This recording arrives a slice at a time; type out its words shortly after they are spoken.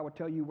I would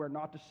tell you where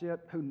not to sit,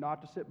 who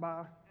not to sit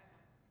by,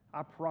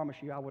 I promise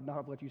you I would not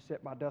have let you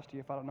sit by Dusty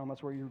if I'd have known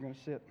that's where you were going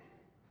to sit.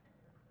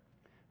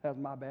 That was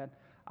my bad.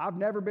 I've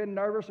never been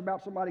nervous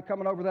about somebody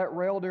coming over that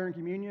rail during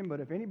communion, but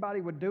if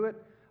anybody would do it,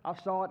 I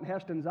saw it in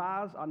Heston's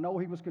eyes. I know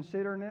he was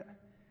considering it.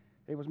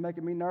 It was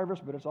making me nervous,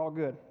 but it's all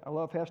good. I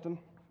love Heston,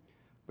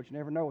 but you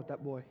never know with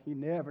that boy. You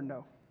never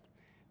know.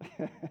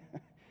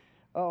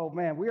 Oh,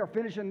 man, we are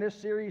finishing this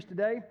series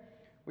today.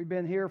 We've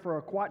been here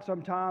for quite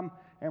some time,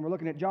 and we're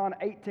looking at John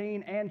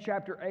 18 and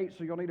chapter 8,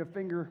 so you'll need a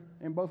finger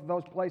in both of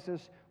those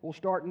places. We'll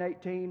start in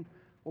 18.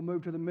 We'll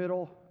move to the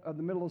middle of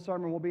the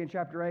sermon. We'll be in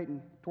chapter 8,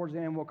 and towards the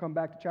end, we'll come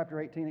back to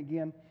chapter 18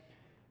 again.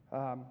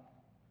 So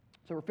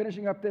we're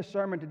finishing up this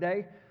sermon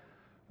today.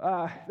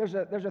 There's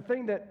a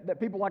thing that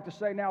people like to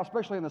say now,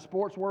 especially in the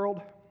sports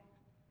world,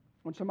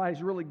 when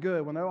somebody's really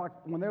good, when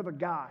they're the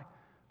guy.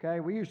 Okay,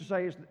 we used to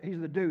say he's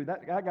the dude.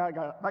 That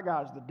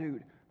guy's the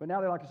dude. But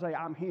now they like to say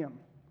I'm him.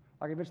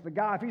 Like if it's the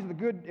guy,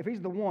 if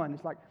he's the one,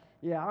 it's like,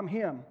 yeah, I'm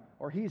him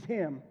or he's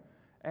him,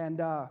 and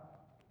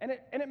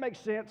it makes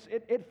sense.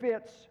 It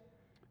fits.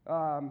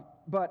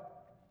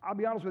 But I'll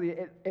be honest with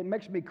you, it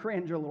makes me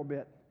cringe a little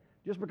bit,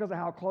 just because of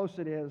how close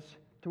it is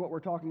to what we're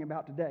talking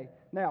about today.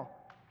 Now,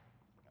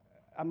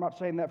 I'm not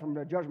saying that from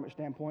a judgment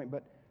standpoint,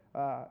 but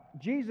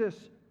Jesus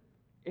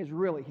is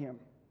really him.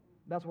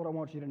 That's what I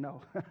want you to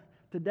know.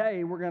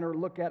 Today, we're going to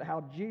look at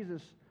how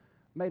Jesus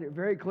made it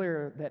very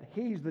clear that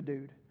he's the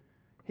dude.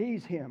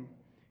 He's him.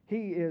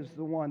 He is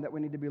the one that we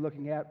need to be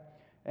looking at.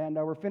 And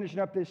we're finishing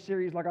up this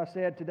series, like I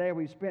said, today.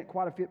 We've spent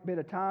quite a bit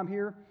of time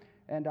here.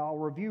 And I'll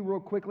review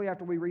real quickly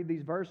after we read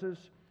these verses.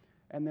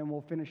 And then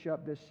we'll finish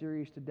up this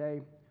series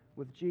today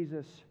with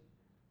Jesus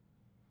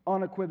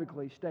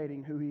unequivocally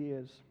stating who he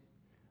is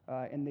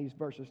in these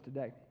verses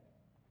today.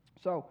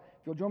 So,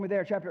 if you'll join me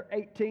there, chapter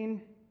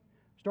 18,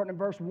 starting in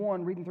verse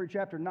 1, reading through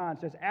chapter 9,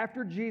 says,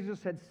 After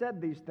Jesus had said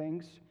these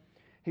things,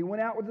 he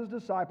went out with his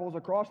disciples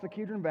across the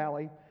Kidron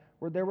Valley,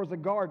 where there was a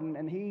garden,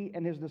 and he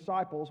and his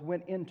disciples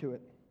went into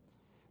it.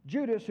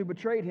 Judas, who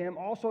betrayed him,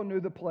 also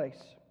knew the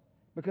place,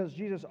 because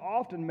Jesus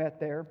often met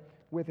there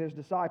with his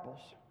disciples.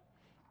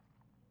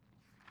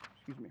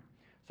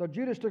 So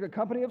Judas took a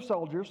company of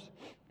soldiers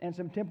and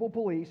some temple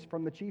police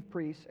from the chief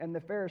priests and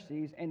the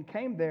Pharisees, and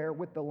came there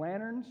with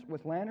lanterns,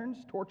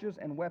 torches,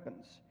 and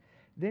weapons.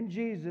 Then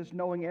Jesus,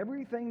 knowing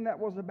everything that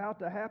was about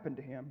to happen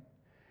to him,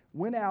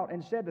 went out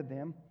and said to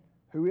them,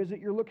 Who is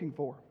it you're looking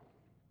for?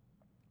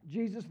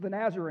 Jesus the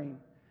Nazarene,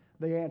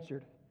 they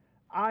answered.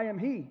 I am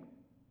he,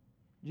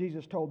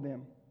 Jesus told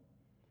them.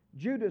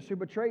 Judas, who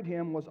betrayed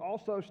him, was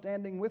also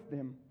standing with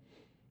them.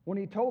 When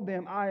he told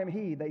them, I am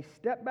he, they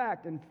stepped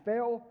back and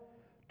fell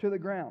to the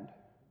ground.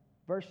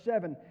 Verse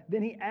 7,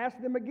 then he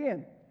asked them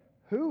again,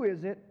 Who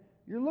is it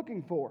you're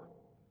looking for?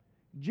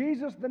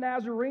 Jesus the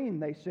Nazarene,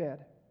 they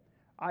said.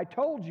 I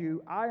told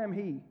you, I am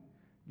he,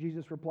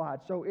 Jesus replied.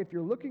 So if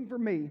you're looking for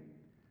me,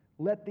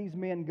 let these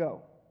men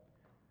go.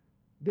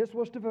 This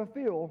was to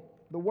fulfill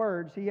the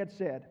words he had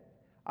said,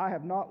 I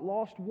have not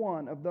lost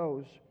one of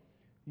those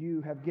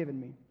you have given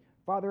me.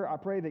 Father, I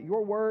pray that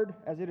your word,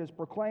 as it is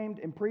proclaimed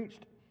and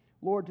preached,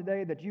 Lord,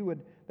 today, that you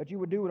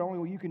would do what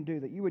only you can do,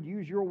 that you would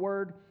use your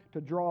word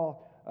to draw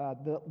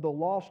the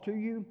lost to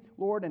you,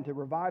 Lord, and to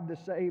revive the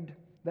saved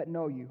that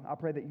know you. I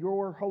pray that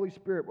your Holy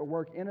Spirit will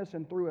work in us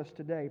and through us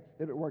today,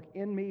 that it would work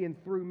in me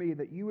and through me,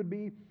 that you would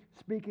be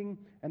speaking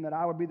and that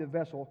I would be the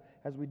vessel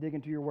as we dig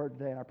into your word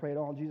today. And I pray it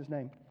all in Jesus'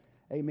 name.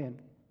 Amen.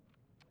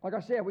 Like I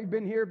said, we've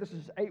been here. This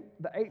is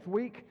the eighth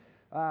week.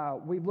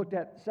 We've looked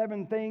at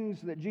 7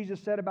 things that Jesus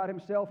said about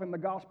himself in the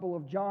Gospel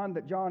of John,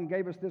 that John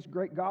gave us this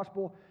great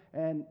gospel.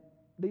 And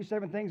these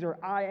 7 things are,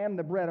 I am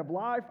the bread of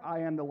life, I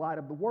am the light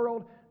of the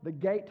world, the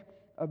gate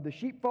of the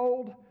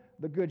sheepfold,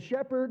 the good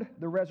shepherd,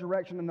 the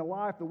resurrection and the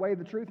life, the way,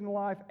 the truth, and the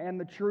life, and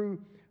the true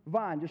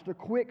vine. Just a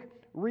quick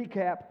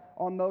recap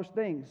on those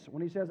things.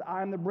 When he says,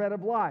 I am the bread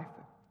of life,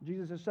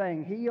 Jesus is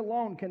saying he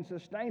alone can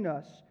sustain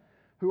us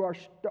who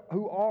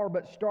are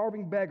but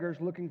starving beggars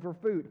looking for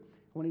food.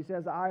 When he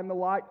says, I am the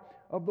light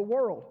of the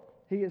world,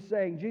 he is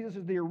saying Jesus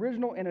is the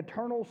original and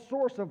eternal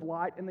source of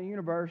light in the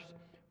universe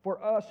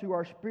for us who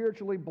are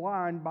spiritually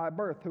blind by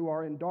birth, who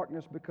are in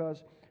darkness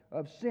because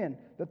of sin.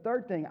 The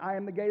third thing, I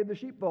am the gate of the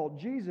sheepfold.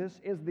 Jesus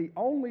is the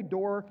only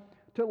door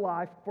to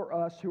life for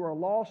us who are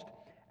lost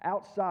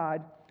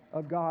outside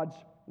of God's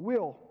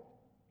will.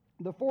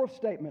 The fourth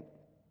statement,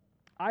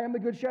 I am the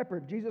good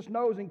shepherd. Jesus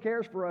knows and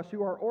cares for us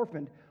who are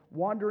orphaned,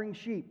 wandering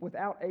sheep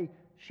without a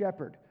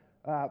shepherd.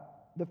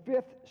 The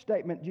fifth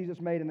statement Jesus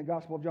made in the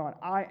Gospel of John,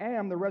 I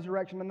am the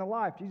resurrection and the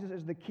life. Jesus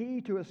is the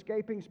key to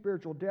escaping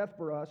spiritual death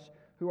for us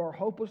who are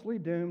hopelessly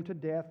doomed to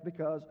death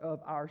because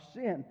of our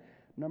sin.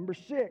 Number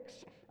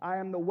 6, I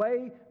am the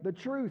way, the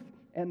truth,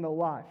 and the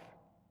life.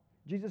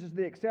 Jesus is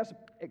the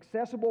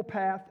accessible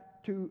path,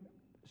 the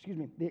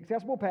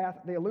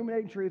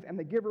illuminating truth, and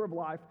the giver of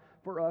life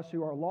for us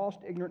who are lost,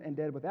 ignorant, and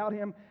dead without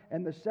him.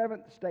 And the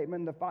seventh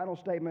statement, the final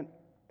statement,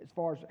 as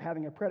far as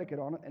having a predicate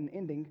on it, an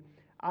ending,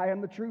 I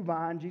am the true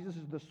vine. Jesus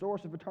is the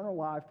source of eternal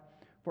life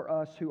for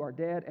us who are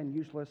dead and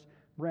useless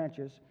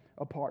branches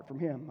apart from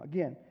him.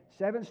 Again,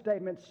 7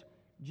 statements,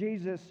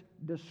 Jesus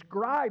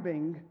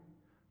describing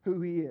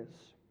who he is.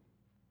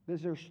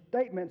 These are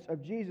statements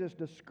of Jesus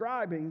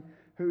describing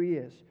who he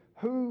is,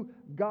 who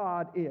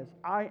God is.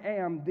 I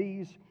am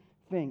these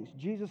things.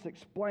 Jesus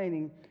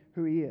explaining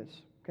who he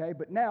is. Okay,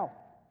 but now,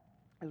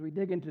 as we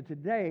dig into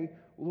today,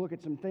 we'll look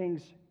at some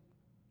things,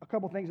 a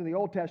couple things in the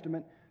Old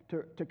Testament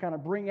to kind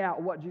of bring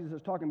out what Jesus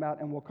is talking about,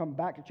 and we'll come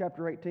back to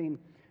chapter 18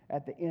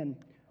 at the end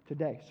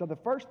today. So the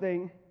first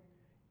thing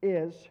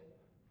is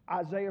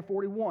Isaiah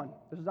 41.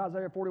 This is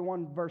Isaiah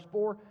 41, verse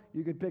 4.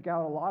 You could pick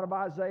out a lot of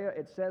Isaiah.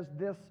 It says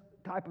this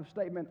type of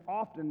statement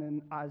often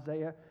in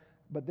Isaiah,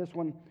 but this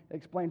one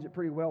explains it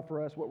pretty well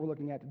for us, what we're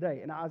looking at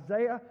today. In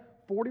Isaiah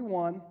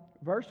 41,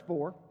 verse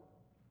 4,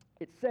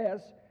 it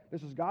says,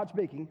 this is God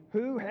speaking,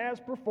 who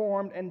has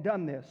performed and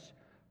done this,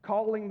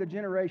 calling the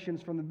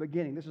generations from the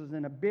beginning. This is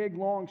in a big,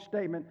 long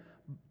statement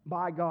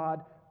by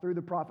God through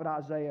the prophet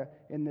Isaiah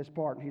in this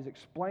part. And he's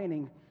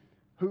explaining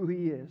who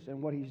he is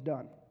and what he's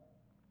done.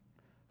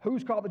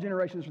 Who's called the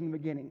generations from the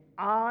beginning?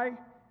 I,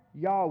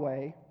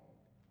 Yahweh,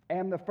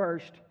 am the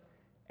first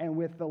and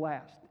with the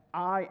last.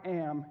 I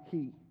am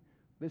he.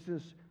 This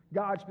is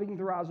God speaking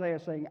through Isaiah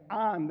saying,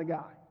 I'm the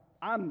guy.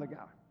 I'm the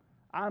guy.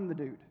 I'm the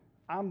dude.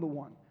 I'm the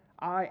one.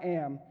 I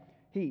am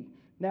he.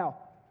 Now,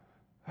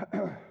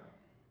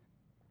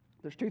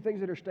 there's 2 things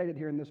that are stated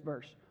here in this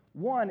verse.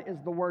 One is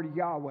the word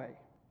Yahweh,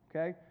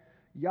 okay?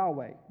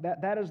 Yahweh.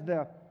 That is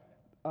the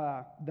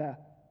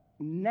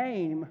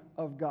name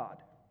of God,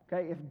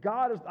 okay? If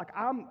God is, like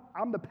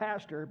I'm the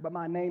pastor, but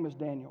my name is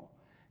Daniel.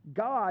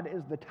 God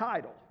is the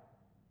title,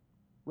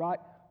 right?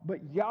 But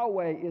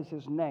Yahweh is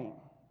his name.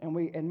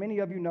 And many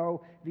of you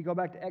know, if you go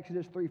back to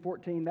Exodus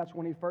 3:14, that's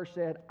when he first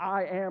said,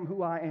 I am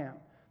who I am.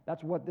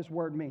 That's what this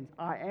word means.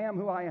 I am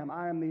who I am.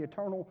 I am the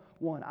eternal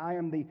one. I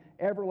am the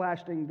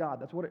everlasting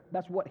God.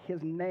 That's what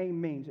his name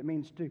means. It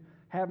means to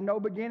have no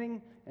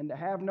beginning and to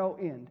have no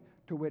end,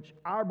 to which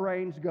our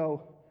brains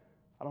go,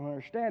 I don't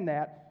understand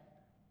that,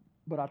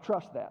 but I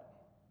trust that.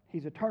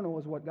 He's eternal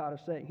is what God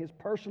is saying, his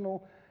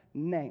personal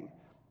name.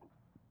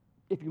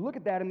 If you look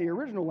at that in the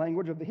original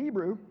language of the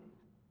Hebrew,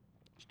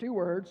 it's 2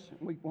 words.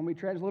 When we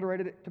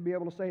transliterated it to be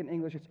able to say it in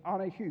English, it's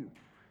Anahu.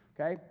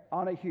 Okay?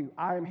 Anahu.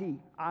 I am he.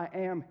 I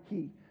am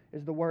he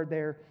is the word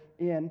there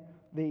in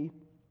the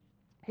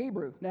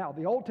Hebrew. Now,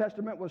 the Old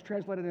Testament was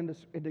translated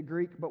into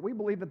Greek, but we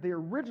believe that the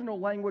original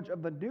language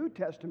of the New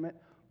Testament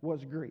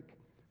was Greek.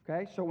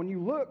 Okay? So when you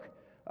look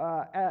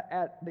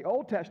at the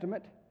Old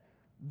Testament,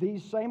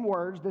 these same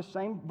words, this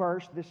same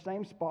verse, this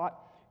same spot,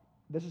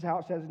 this is how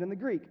it says it in the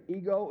Greek.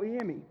 Ego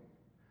eimi.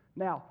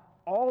 Now,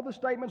 all the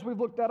statements we've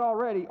looked at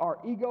already are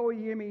ego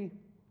eimi,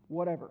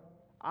 whatever.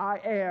 I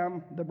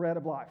am the bread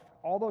of life.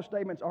 All those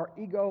statements are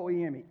ego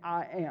eimi.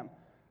 I am.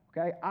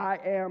 Okay? I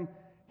am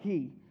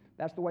he.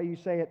 That's the way you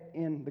say it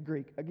in the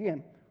Greek.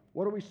 Again,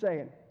 what are we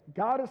saying?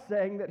 God is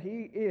saying that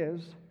he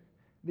is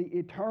the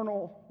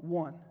eternal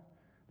one.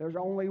 There's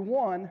only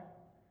one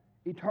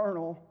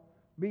eternal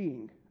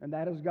being, and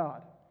that is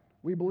God.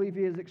 We believe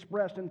he is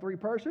expressed in 3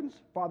 persons,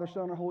 Father,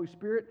 Son, and Holy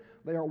Spirit.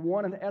 They are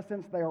one in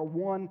essence. They are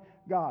one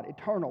God.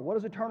 Eternal. What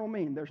does eternal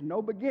mean? There's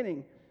no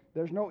beginning.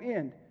 There's no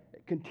end.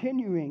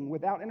 Continuing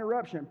without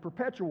interruption.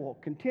 Perpetual.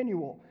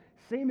 Continual.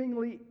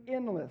 Seemingly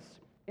endless.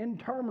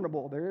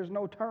 Interminable. There is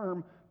no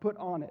term put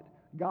on it.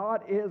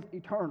 God is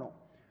eternal.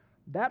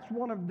 That's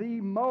one of the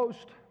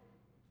most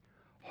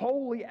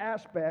holy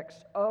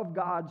aspects of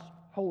God's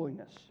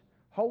holiness.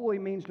 Holy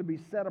means to be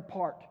set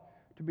apart,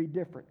 to be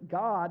different.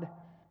 God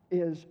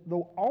is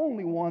the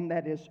only one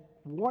that is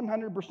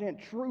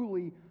 100%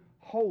 truly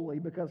holy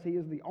because he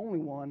is the only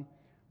one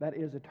that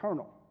is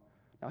eternal.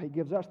 Now, he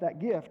gives us that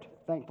gift,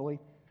 thankfully,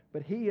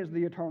 but he is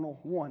the eternal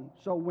one.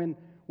 So when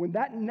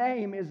that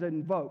name is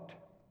invoked,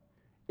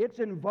 it's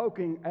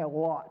invoking a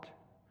lot.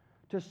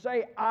 To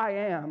say I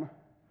am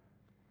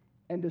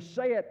and to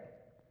say it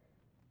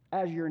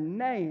as your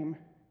name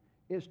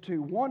is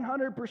to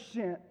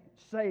 100%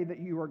 say that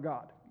you are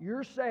God.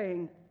 You're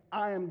saying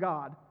I am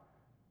God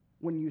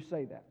when you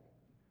say that.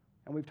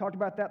 And we've talked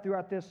about that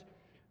throughout this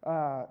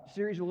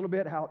series a little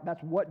bit, how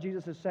that's what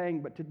Jesus is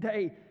saying, but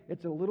today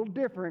it's a little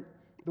different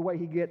the way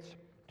he gets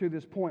to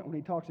this point when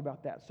he talks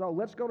about that. So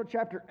let's go to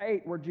chapter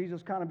 8 where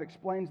Jesus kind of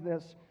explains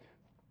this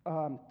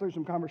through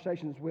some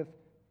conversations with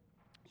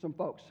some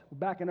folks.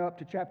 Backing up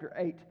to chapter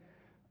 8,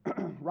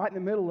 right in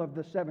the middle of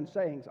the 7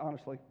 sayings,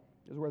 honestly,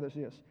 is where this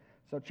is.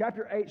 So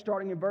chapter 8,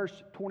 starting in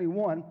verse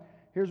 21,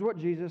 here's what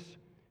Jesus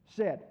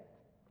said.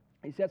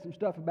 He said some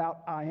stuff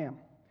about I am.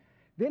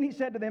 Then he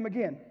said to them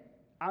again,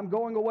 I'm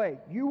going away.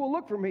 You will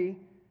look for me,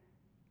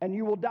 and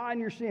you will die in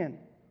your sin.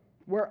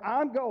 Where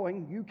I'm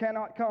going, you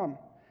cannot come.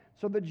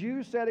 So the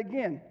Jews said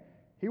again,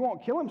 he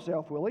won't kill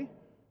himself, will he?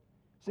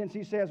 Since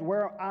he says,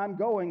 where I'm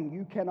going,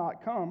 you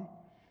cannot come.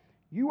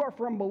 You are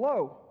from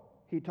below,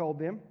 he told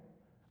them.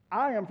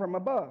 I am from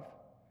above.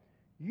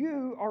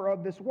 You are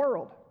of this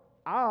world.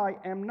 I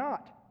am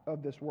not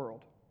of this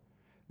world.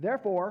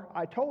 Therefore,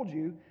 I told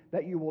you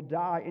that you will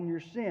die in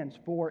your sins.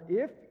 For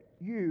if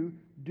you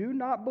do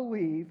not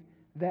believe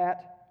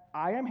that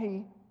I am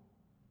he,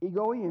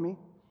 ego eimi,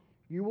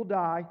 you will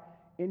die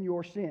in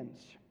your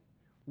sins.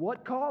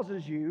 What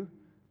causes you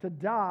to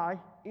die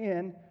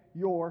in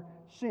your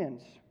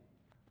sins?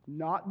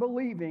 Not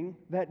believing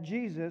that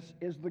Jesus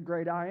is the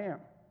great I am.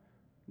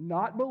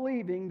 Not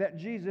believing that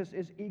Jesus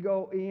is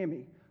ego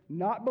eimi.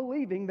 Not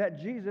believing that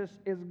Jesus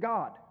is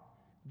God.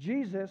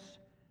 Jesus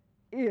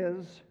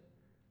is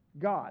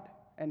God.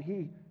 And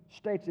he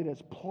states it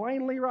as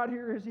plainly right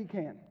here as he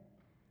can.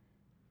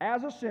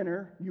 As a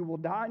sinner, you will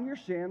die in your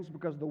sins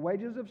because the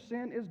wages of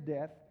sin is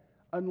death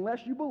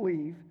unless you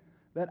believe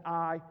that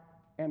I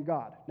am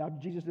God. Now,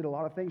 Jesus did a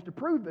lot of things to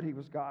prove that he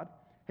was God.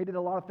 He did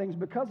a lot of things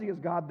because he is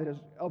God that is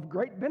of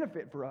great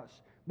benefit for us.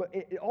 But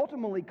it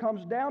ultimately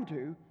comes down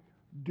to,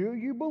 do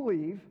you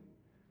believe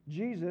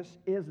Jesus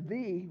is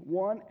the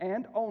one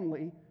and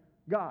only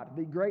God,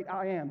 the great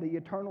I am, the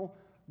eternal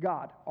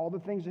God? All the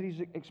things that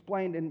he's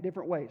explained in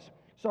different ways.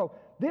 So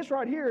this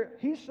right here,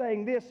 he's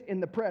saying this in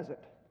the present.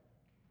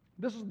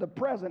 This is the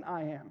present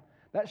I am.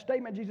 That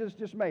statement Jesus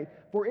just made.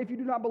 For if you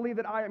do not believe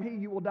that I am he,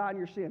 you will die in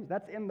your sins.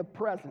 That's in the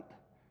present.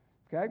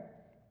 Okay?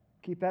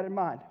 Keep that in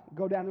mind.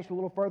 Go down just a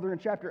little further in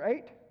chapter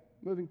 8,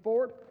 moving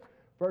forward.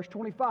 Verse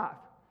 25.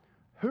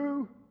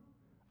 Who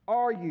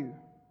are you?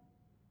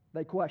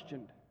 They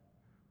questioned.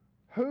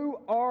 Who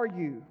are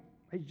you?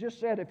 He just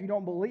said, if you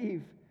don't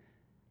believe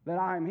that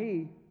I am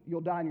he,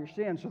 you'll die in your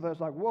sins. So that's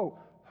like, whoa,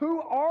 who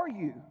are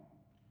you?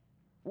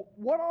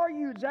 What are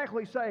you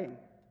exactly saying?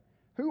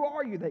 Who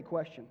are you? They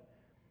question.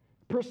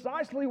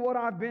 Precisely what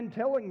I've been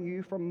telling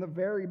you from the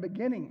very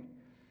beginning,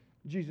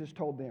 Jesus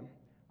told them.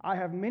 I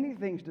have many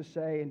things to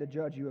say and to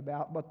judge you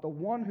about, but the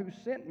one who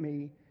sent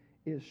me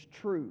is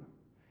true.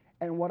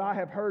 And what I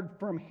have heard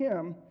from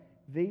him,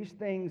 these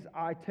things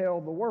I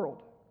tell the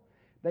world.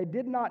 They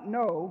did not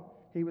know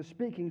he was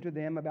speaking to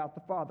them about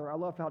the Father. I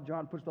love how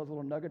John puts those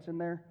little nuggets in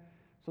there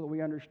so that we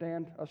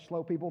understand, us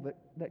slow people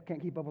that can't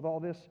keep up with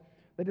all this.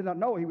 They did not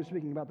know he was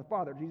speaking about the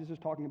Father. Jesus is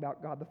talking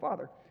about God the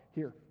Father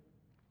here.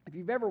 If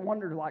you've ever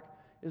wondered,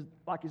 is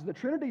the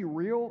Trinity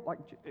real? Like,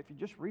 if you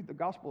just read the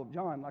Gospel of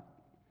John,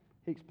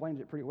 he explains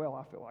it pretty well,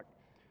 I feel like.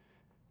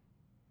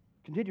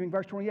 Continuing,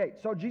 verse 28.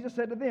 So Jesus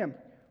said to them,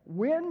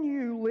 when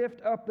you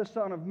lift up the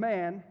Son of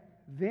Man,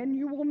 then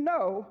you will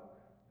know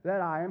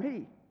that I am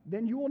he.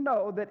 Then you will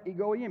know that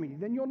ego eimi.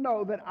 Then you'll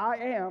know that I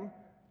am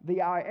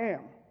the I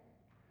am.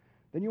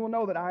 Then you will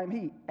know that I am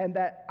he, and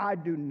that I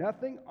do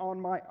nothing on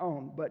my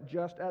own, but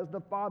just as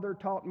the Father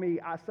taught me,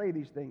 I say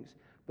these things.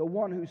 The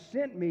one who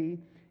sent me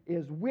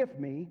is with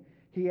me.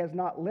 He has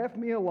not left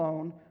me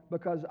alone,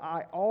 because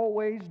I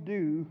always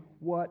do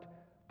what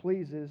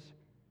pleases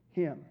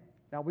him.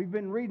 Now, we have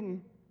been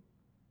reading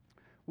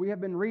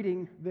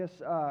this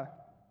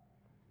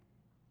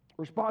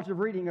responsive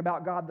reading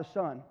about God the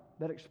Son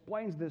that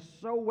explains this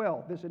so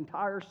well, this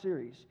entire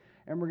series.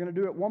 And we're going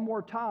to do it one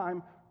more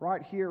time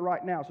right here,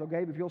 right now. So,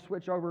 Gabe, if you'll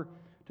switch over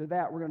to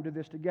that, we're going to do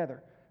this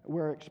together,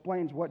 where it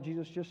explains what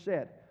Jesus just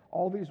said.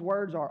 All these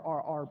words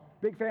are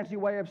big fancy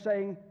way of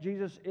saying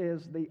Jesus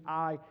is the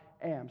I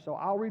am. So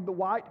I'll read the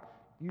white,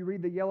 you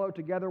read the yellow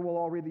together, we'll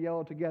all read the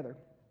yellow together.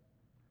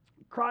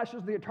 Christ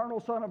is the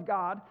eternal Son of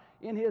God.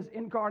 In his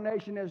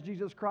incarnation as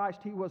Jesus Christ,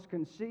 he was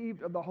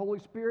conceived of the Holy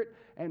Spirit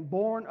and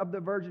born of the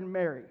Virgin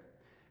Mary.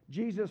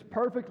 Jesus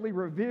perfectly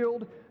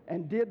revealed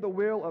and did the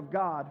will of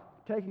God,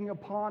 taking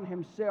upon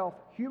himself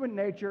human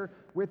nature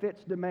with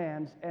its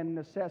demands and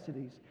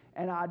necessities,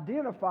 and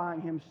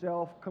identifying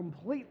himself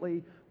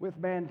completely with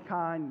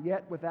mankind,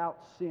 yet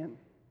without sin.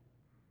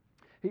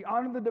 He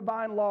honored the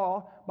divine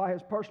law by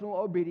his personal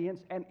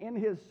obedience, and in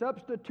his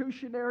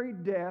substitutionary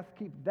death,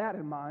 keep that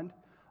in mind,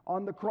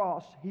 on the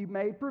cross, he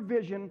made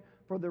provision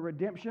for the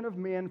redemption of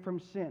men from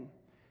sin.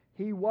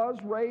 He was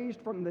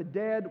raised from the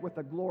dead with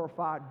a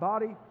glorified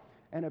body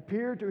and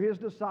appeared to his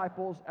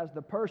disciples as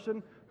the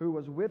person who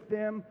was with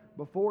them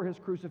before his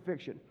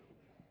crucifixion.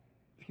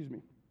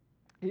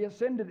 He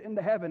ascended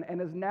into heaven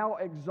and is now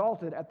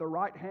exalted at the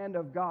right hand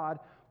of God,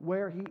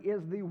 where he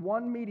is the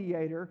one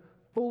mediator,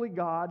 fully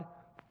God,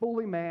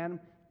 fully man,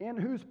 in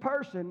whose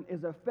person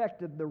is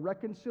effected the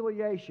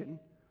reconciliation,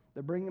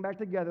 the bringing back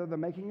together, the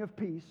making of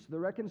peace, the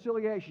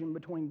reconciliation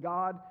between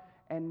God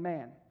and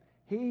man.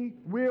 He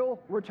will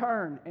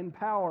return in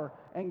power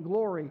and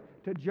glory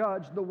to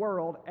judge the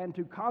world and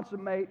to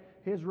consummate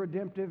his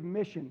redemptive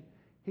mission.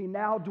 He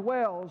now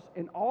dwells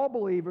in all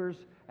believers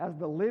as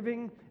the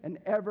living and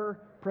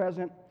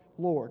ever-present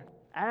Lord.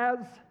 As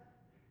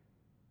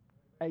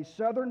a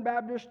Southern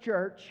Baptist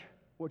church,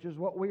 which is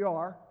what we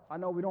are, I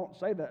know we don't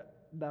say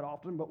that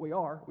often, but we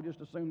are. We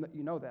just assume that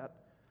you know that.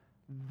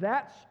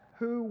 That's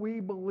who we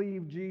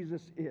believe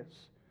Jesus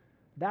is.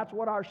 That's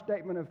what our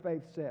statement of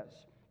faith says.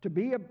 To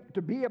be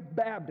a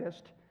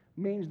Baptist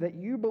means that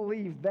you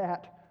believe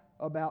that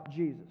about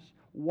Jesus.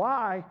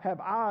 Why did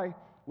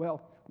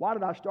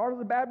I start as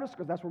a Baptist?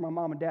 Because that's where my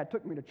mom and dad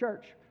took me to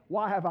church.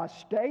 Why have I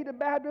stayed a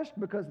Baptist?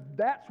 Because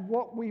that's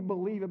what we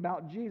believe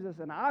about Jesus,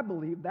 and I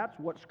believe that's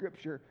what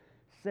Scripture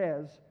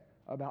says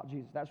about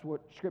Jesus. That's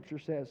what Scripture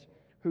says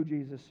who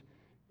Jesus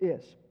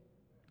is.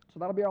 So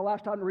that'll be our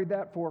last time to read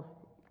that for,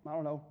 I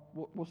don't know,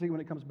 we'll see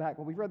when it comes back.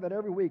 But we've read that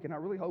every week, and I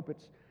really hope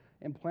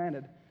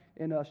implanted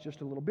in us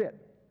just a little bit.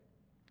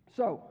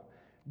 So,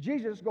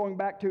 Jesus, going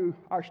back to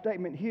our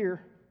statement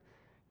here,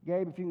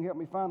 Gabe, if you can help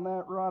me find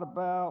that right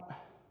about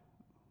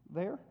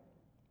there.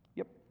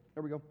 Yep,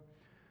 there we go.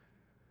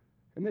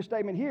 In this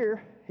statement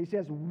here, he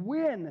says,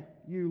 when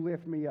you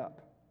lift me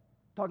up.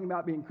 Talking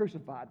about being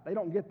crucified. They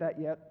don't get that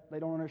yet. They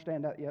don't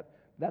understand that yet.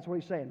 That's what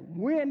he's saying.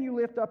 When you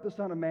lift up the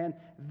Son of Man,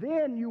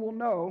 then you will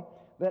know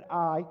that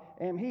I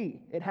am he.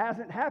 It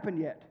hasn't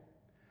happened yet.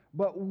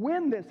 But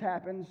when this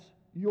happens,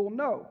 you'll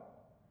know.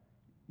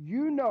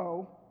 You'll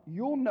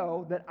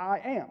know that I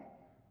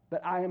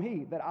am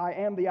he, that I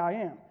am the I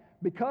am.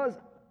 Because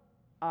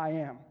I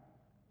am.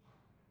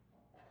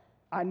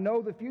 I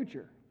know the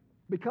future.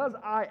 Because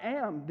I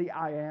am the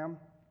I am,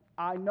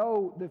 I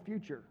know the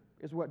future,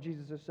 is what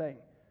Jesus is saying.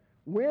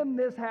 When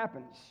this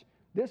happens,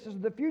 this is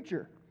the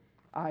future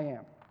I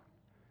am.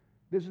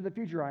 This is the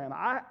future I am.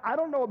 I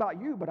don't know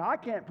about you, but I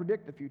can't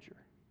predict the future.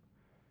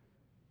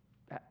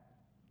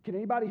 Can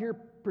anybody here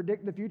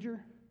predict the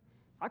future?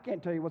 I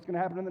can't tell you what's going to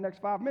happen in the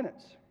next 5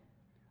 minutes.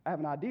 I have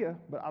an idea,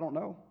 but I don't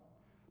know.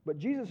 But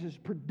Jesus is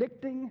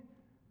predicting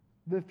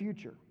the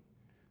future.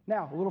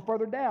 Now, a little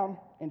further down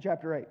in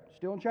chapter 8,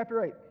 still in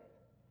chapter 8,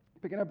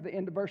 picking up at the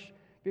end of verse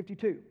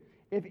 52.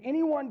 If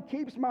anyone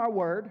keeps my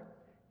word,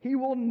 he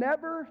will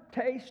never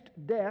taste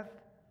death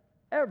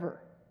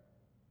ever.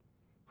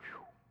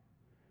 Whew.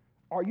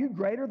 Are you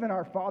greater than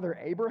our father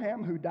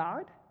Abraham who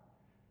died?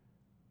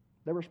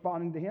 They're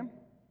responding to him.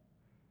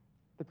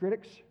 The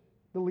critics,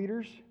 the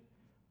leaders,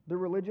 the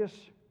religious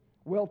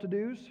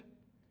well-to-dos.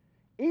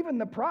 Even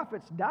the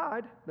prophets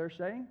died, they're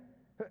saying.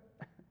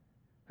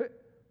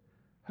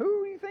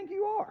 Who do you think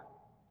you are?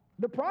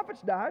 The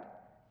prophets died.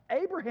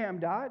 Abraham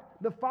died.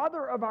 The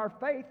father of our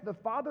faith, the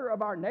father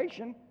of our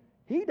nation,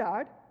 he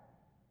died.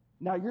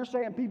 Now you're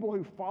saying people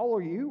who follow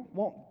you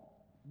won't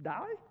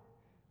die?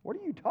 What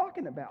are you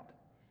talking about?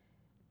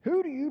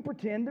 Who do you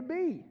pretend to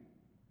be?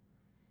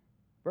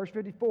 Verse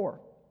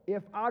 54,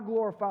 if I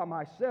glorify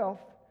myself,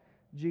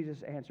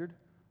 Jesus answered,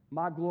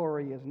 my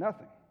glory is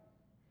nothing.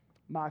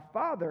 My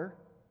Father,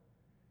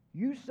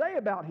 you say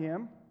about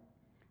him,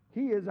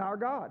 he is our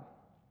God.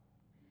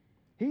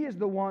 He is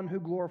the one who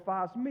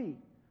glorifies me.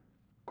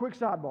 Quick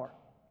sidebar.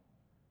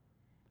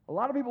 A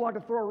lot of people like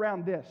to throw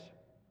around this.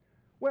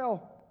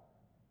 Well,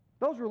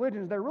 those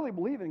religions, they're really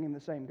believing in the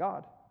same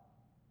God.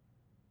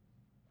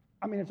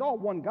 I mean, it's all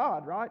one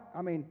God, right?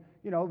 I mean,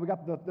 we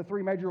got the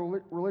three major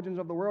religions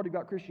of the world. You've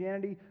got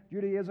Christianity,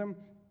 Judaism,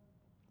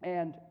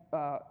 and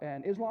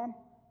Islam.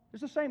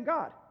 It's the same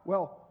God.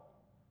 Well,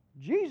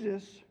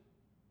 Jesus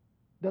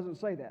doesn't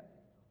say that.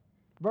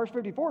 Verse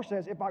 54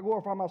 says, if I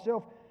glorify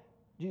myself,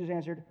 Jesus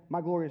answered,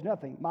 my glory is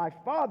nothing. My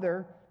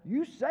Father,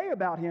 you say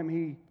about him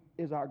he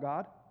is our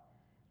God.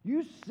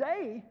 You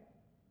say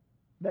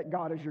that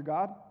God is your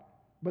God,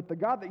 but the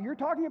God that you're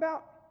talking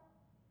about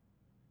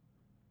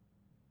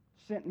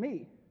sent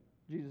me,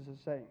 Jesus is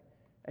saying.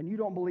 And you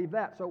don't believe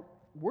that. So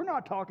we're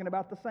not talking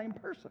about the same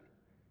person.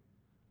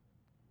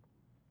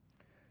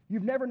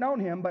 You've never known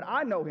him, but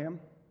I know him.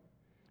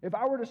 If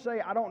I were to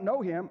say I don't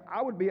know him,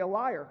 I would be a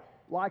liar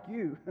like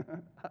you.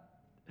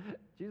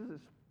 Jesus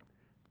is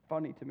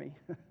funny to me.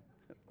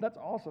 That's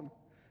awesome.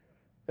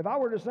 If I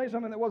were to say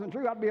something that wasn't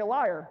true, I'd be a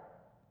liar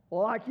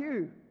like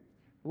you.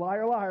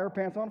 Liar, liar,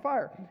 pants on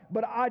fire.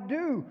 But I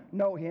do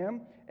know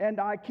him, and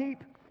I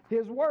keep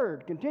his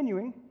word.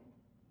 Continuing,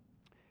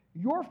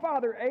 your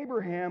father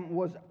Abraham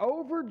was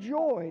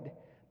overjoyed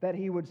that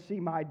he would see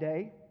my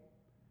day.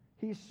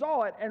 He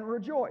saw it and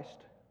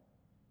rejoiced.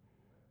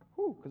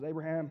 Because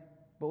Abraham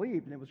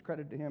believed, and it was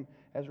credited to him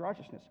as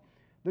righteousness.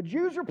 The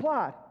Jews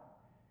replied,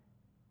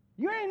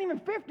 you ain't even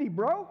 50,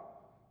 bro.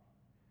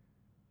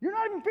 You're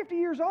not even 50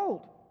 years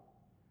old.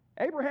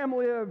 Abraham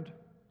lived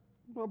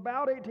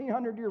about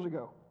 1,800 years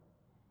ago.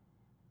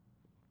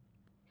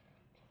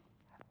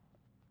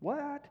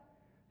 What?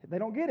 They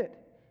don't get it.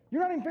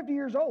 You're not even 50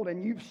 years old,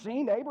 and you've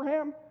seen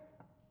Abraham?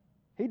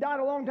 He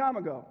died a long time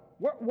ago.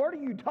 What are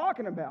you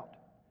talking about?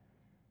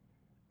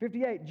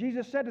 58,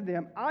 Jesus said to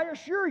them, I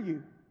assure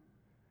you,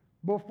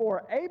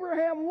 before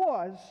Abraham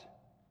was,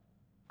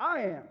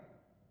 I am.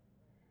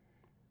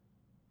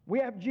 We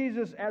have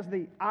Jesus as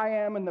the I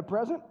am in the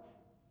present,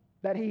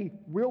 that he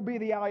will be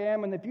the I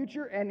am in the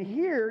future, and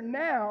here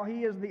now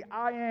he is the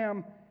I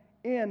am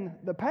in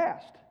the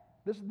past.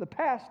 This is the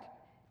past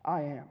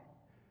I am.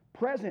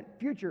 Present,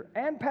 future,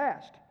 and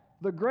past,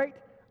 the great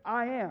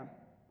I am.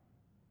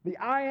 The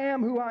I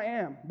am who I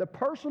am, the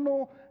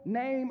personal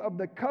name of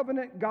the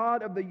covenant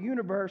God of the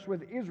universe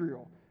with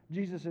Israel,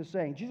 Jesus is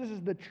saying. Jesus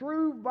is the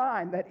true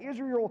vine that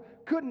Israel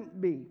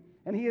couldn't be,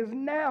 and he has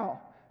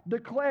now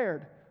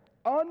declared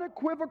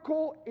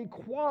unequivocal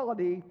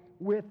equality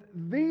with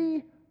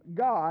the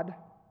God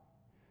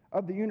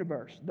of the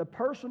universe, the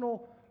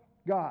personal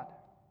God,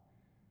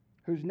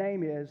 whose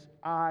name is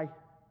I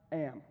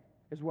am,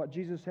 is what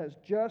Jesus has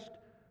just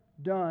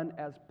done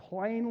as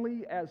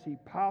plainly as he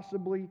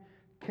possibly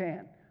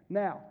can.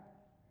 Now,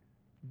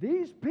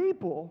 these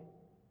people,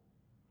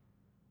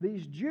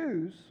 these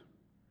Jews,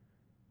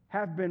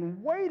 have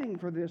been waiting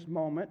for this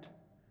moment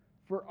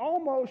for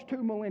almost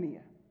 2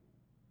 millennia,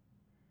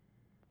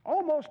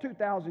 almost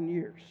 2,000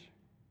 years.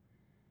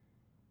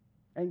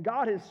 And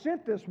God has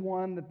sent this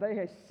one that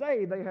they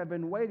say they have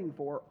been waiting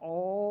for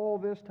all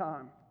this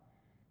time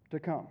to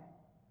come.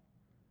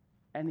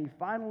 And he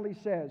finally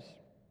says,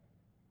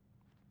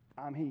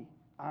 I'm he.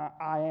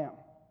 I am.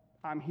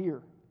 I'm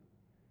here.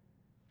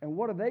 And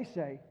what do they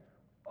say?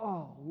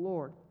 Oh,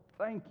 Lord,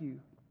 thank you.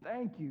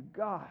 Thank you,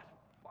 God.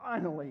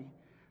 Finally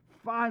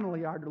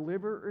our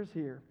deliverer is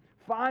here.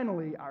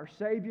 Finally, our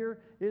Savior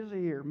is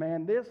here.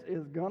 Man, this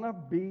is going to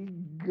be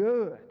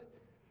good.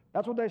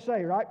 That's what they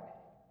say, right?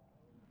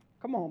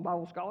 Come on,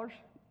 Bible scholars.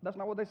 That's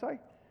not what they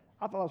say?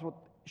 I thought that's what,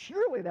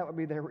 surely that would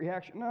be their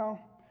reaction. No.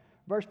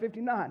 Verse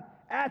 59.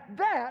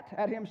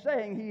 At him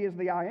saying he is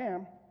the I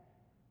am,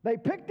 they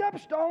picked up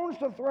stones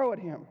to throw at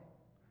him.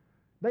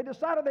 They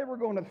decided they were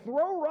going to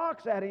throw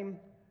rocks at him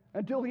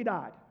until he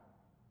died.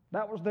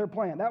 That was their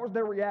plan. That was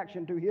their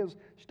reaction to his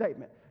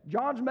statement.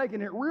 John's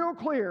making it real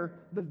clear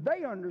that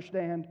they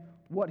understand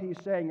what he's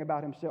saying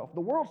about himself.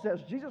 The world says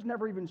Jesus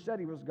never even said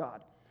he was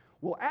God.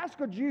 Well, ask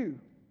a Jew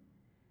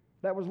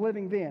that was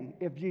living then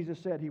if Jesus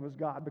said he was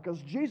God,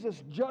 because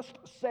Jesus just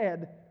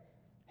said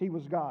he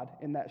was God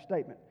in that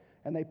statement.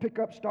 And they pick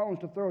up stones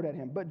to throw it at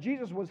him. But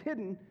Jesus was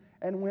hidden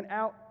and went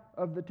out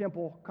of the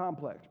temple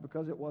complex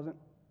because it wasn't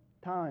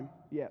time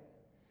yet.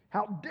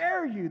 How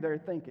dare you, they're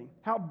thinking.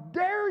 How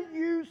dare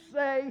you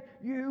say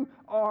you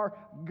are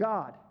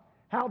God?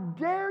 How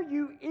dare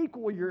you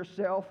equal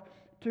yourself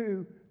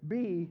to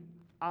be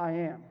I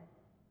am?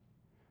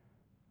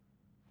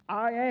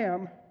 I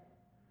am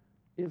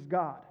is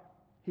God.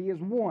 He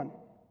is one.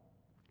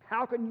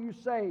 How can you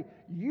say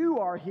you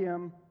are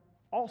him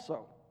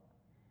also?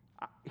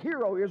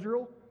 Hear, O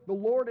Israel, the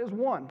Lord is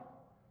one.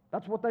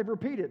 That's what they've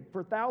repeated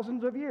for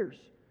thousands of years.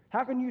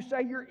 How can you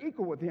say you're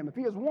equal with him? If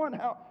he is one,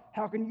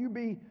 how can you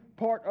be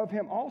part of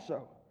him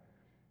also?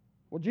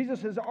 Well,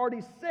 Jesus has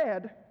already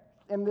said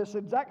in this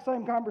exact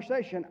same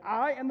conversation,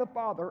 I and the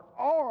Father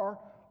are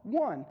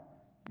one.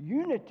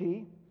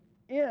 Unity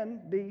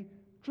in the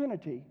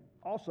Trinity,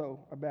 also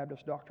a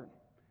Baptist doctrine.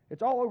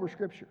 It's all over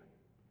Scripture.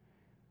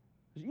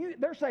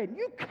 They're saying,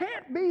 you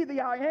can't be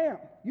the I am.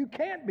 You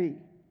can't be.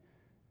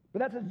 But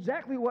that's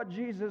exactly what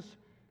Jesus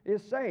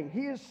is saying.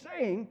 He is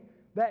saying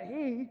that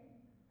he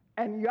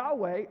and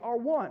Yahweh are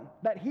one.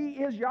 That he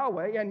is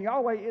Yahweh and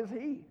Yahweh is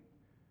he.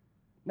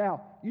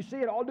 Now, you see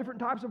it all different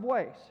types of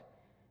ways.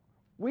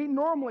 We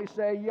normally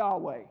say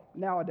Yahweh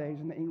nowadays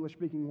in the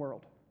English-speaking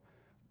world.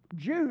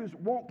 Jews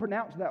won't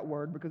pronounce that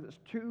word because it's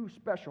too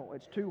special.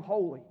 It's too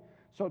holy.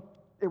 So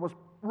it was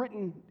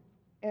written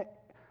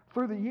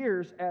through the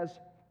years as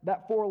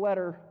that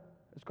four-letter,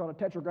 it's called a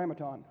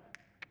tetragrammaton.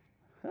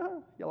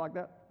 Y'all like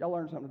that? Y'all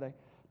learned something today.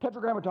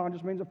 Tetragrammaton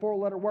just means a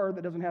four-letter word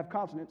that doesn't have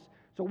consonants.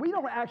 So we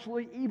don't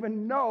actually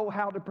even know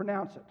how to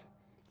pronounce it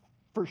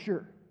for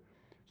sure.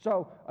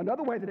 So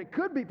another way that it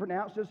could be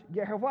pronounced is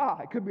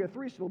Yehovah. It could be a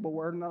three-syllable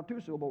word and not a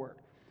two-syllable word,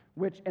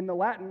 which in the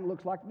Latin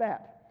looks like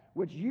that,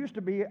 which used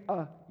to be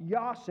a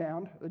Yah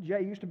sound. The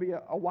J used to be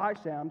a Y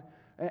sound,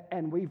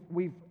 and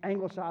we've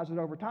anglicized it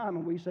over time,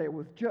 and we say it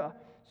with J.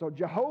 So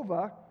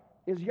Jehovah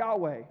is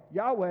Yahweh.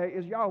 Yahweh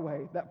is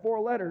Yahweh. That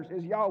four letters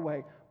is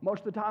Yahweh. Most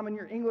of the time in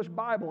your English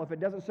Bible, if it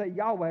doesn't say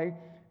Yahweh,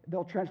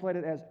 they'll translate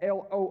it as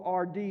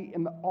L-O-R-D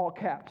in the all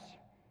caps.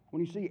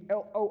 When you see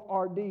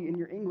L-O-R-D in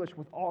your English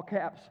with all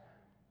caps,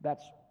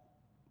 that's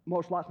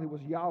most likely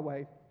was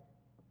Yahweh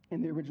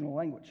in the original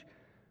language.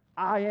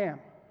 I am.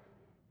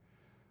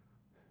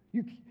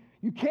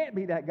 You can't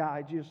be that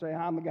guy. Jesus say,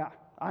 I'm the guy.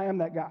 I am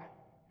that guy.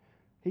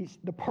 He's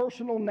the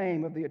personal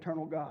name of the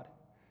eternal God,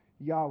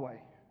 Yahweh.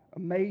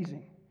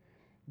 Amazing.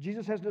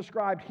 Jesus has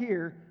described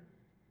here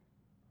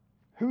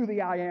who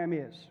the I am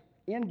is.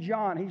 In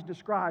John, he's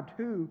described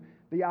who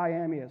the I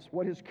am is,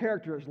 what his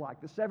character is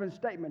like. The 7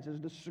 statements is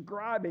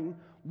describing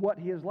what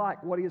he is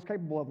like, what he is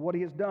capable of, what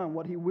he has done,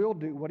 what he will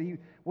do, what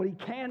he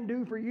can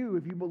do for you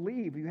if you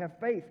believe, you have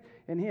faith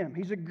in him.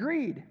 He's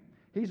agreed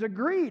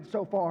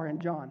so far in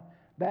John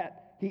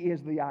that he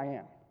is the I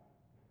am.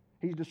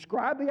 He's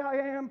described the I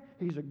am.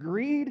 He's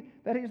agreed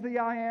that he's the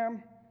I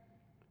am.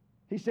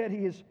 He said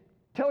he is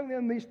telling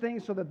them these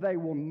things so that they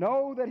will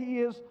know that he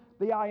is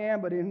the I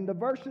am. But in the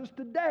verses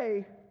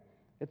today,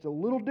 it's a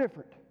little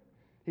different.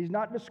 He's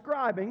not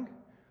describing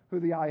who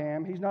the I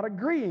am. He's not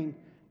agreeing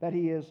that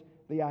he is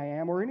the I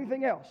am or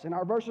anything else. In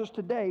our verses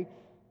today,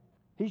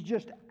 he's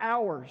just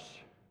hours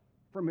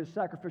from his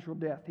sacrificial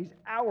death. He's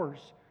hours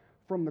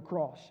from the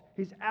cross.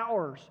 He's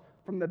hours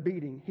from the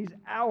beating. He's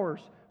hours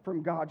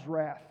from God's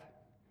wrath.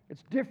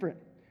 It's different.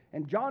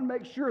 And John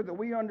makes sure that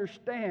we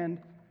understand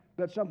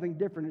that something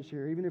different is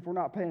here. Even if we're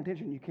not paying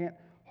attention, you can't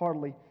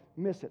hardly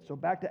miss it. So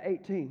back to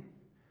 18.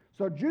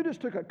 So Judas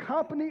took a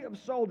company of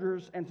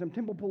soldiers and some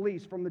temple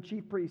police from the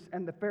chief priests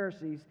and the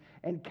Pharisees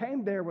and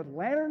came there with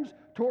lanterns,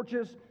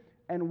 torches,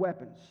 and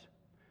weapons.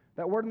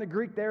 That word in the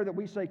Greek there that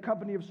we say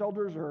company of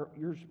soldiers, or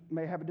yours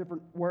may have a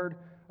different word,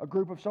 a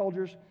group of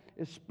soldiers,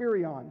 is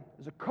spirion,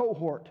 is a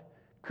cohort.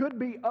 Could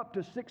be up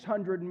to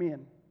 600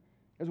 men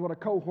is what a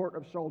cohort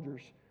of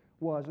soldiers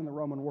was in the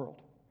Roman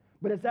world.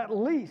 but it's at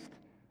least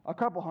a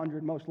couple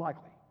hundred, most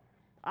likely.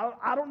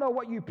 I don't know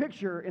what you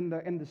picture in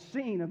the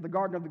scene of the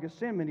Garden of the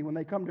Gethsemane when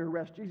they come to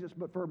arrest Jesus,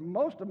 but for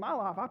most of my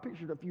life, I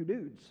pictured a few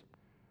dudes,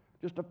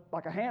 just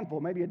like a handful,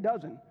 maybe a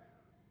dozen.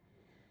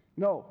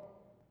 No,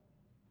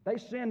 they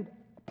send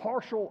a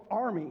partial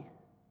army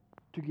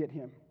to get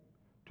him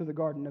to the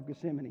Garden of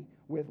Gethsemane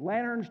with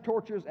lanterns,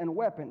 torches, and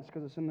weapons,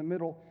 because it's in the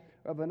middle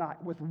of the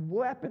night, with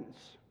weapons.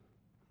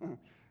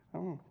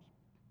 Oh,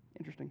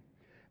 interesting.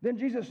 Then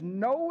Jesus,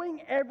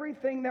 knowing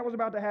everything that was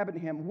about to happen to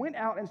him, went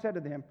out and said to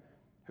them,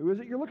 "Who is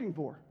it you're looking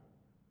for?"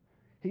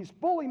 He's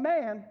fully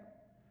man.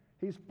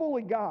 He's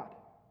fully God.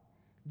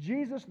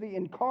 Jesus, the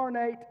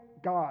incarnate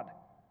God.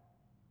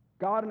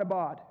 God in a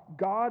bod.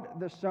 God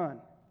the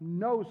Son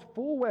knows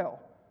full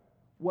well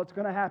what's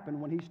going to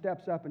happen when he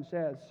steps up and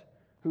says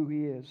who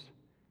he is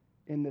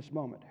in this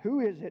moment.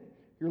 Who is it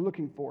you're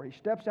looking for? He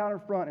steps out in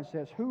front and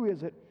says, "Who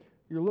is it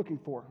you're looking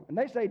for?" And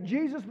they say,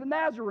 "Jesus the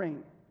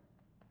Nazarene."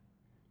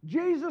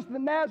 Jesus the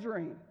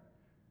Nazarene.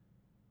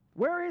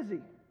 Where is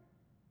he?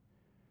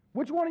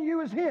 Which one of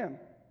you is him?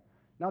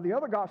 Now, the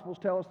other Gospels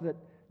tell us that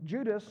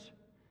Judas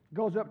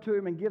goes up to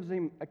him and gives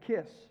him a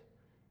kiss.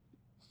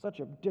 Such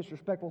a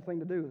disrespectful thing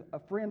to do, a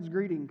friend's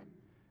greeting,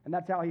 and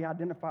that's how he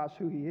identifies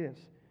who he is.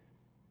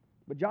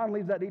 But John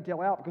leaves that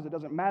detail out because it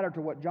doesn't matter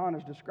to what John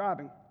is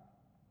describing.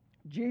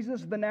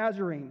 Jesus the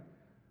Nazarene.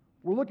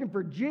 We're looking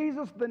for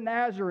Jesus the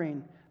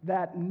Nazarene,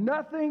 that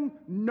nothing,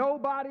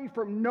 nobody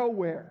from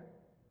nowhere.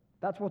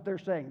 That's what they're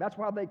saying. That's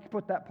why they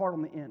put that part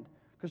on the end.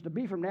 Because to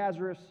be from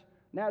Nazareth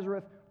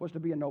was to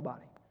be a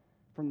nobody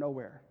from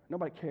nowhere.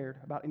 Nobody cared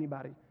about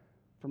anybody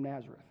from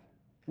Nazareth.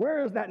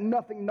 Where is that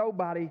nothing,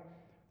 nobody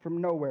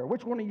from nowhere?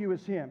 Which one of you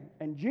is him?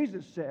 And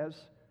Jesus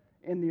says,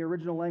 in the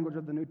original language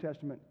of the New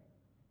Testament,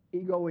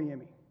 ego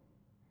eimi.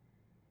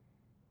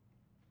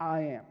 I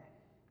am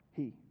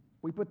he.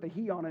 We put the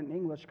he on it in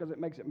English because it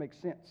makes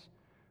sense.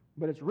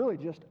 But it's really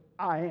just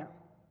I am.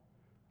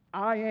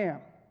 I am.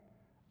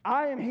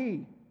 I am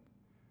he.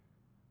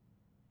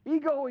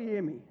 Ego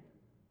eimi.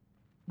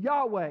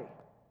 Yahweh.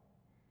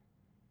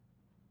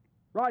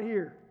 Right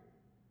here.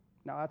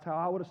 Now, that's how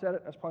I would have said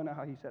it. That's probably not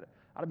how he said it.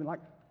 I'd have been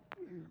like,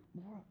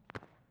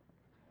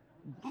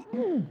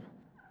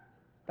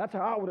 that's how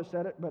I would have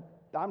said it, but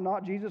I'm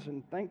not Jesus,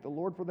 and thank the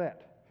Lord for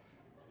that.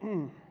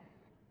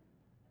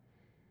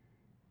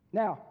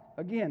 Now,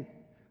 again,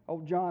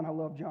 old John, I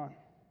love John.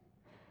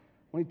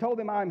 When he told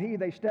them, "I am he,"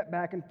 they stepped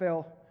back and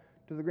fell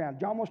to the ground.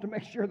 John wants to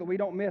make sure that we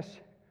don't miss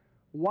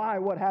why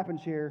what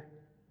happens here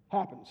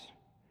happens.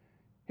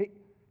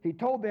 He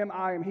told them,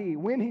 "I am he."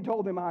 When he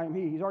told them, "I am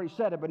he," he's already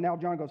said it, but now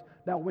John goes,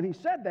 now when he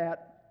said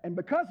that, and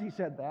because he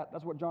said that,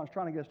 that's what John's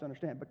trying to get us to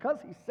understand. Because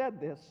he said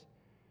this,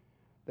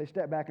 they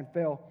stepped back and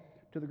fell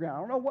to the ground. I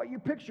don't know what you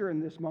picture in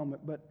this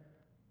moment, but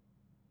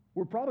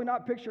we're probably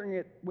not picturing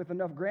it with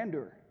enough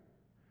grandeur.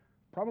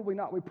 Probably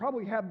not. We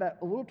probably have that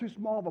a little too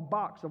small of a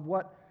box of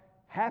what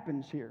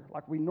happens here,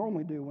 like we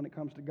normally do when it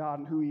comes to God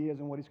and who he is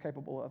and what he's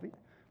capable of.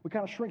 We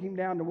kind of shrink him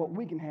down to what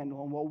we can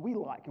handle and what we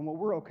like and what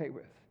we're okay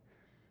with.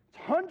 It's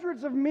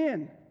hundreds of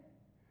men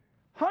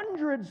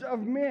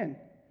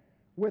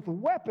with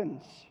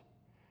weapons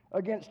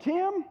against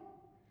him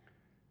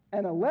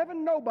and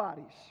 11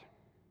 nobodies.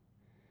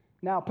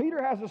 Now,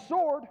 Peter has a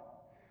sword,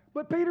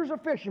 but Peter's a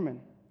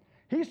fisherman.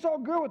 He's so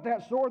good with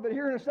that sword that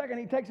here in a second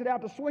he takes it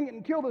out to swing it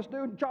and kill this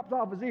dude and chops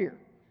off his ear.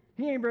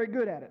 He ain't very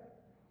good at it.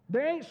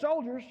 They ain't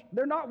soldiers.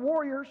 They're not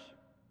warriors.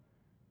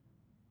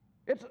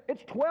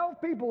 It's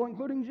 12 people,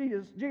 including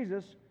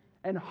Jesus,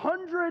 and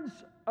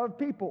hundreds of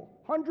people,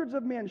 hundreds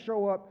of men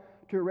show up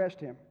to arrest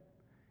him.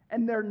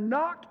 And they're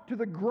knocked to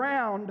the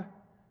ground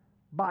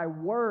by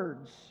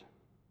words.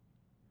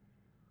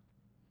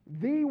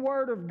 The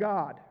Word of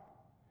God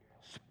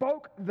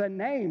spoke the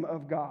name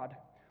of God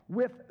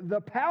with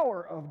the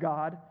power of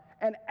God,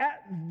 and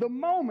at the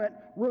moment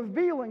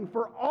revealing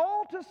for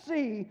all to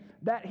see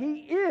that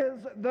he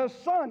is the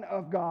Son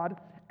of God,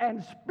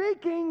 and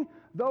speaking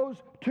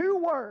those two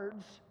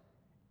words,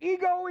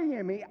 ego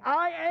eimi,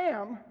 I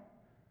am.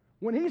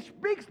 When he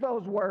speaks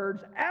those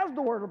words as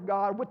the Word of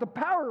God, with the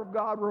power of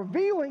God,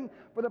 revealing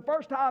for the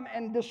first time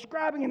and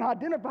describing and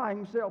identifying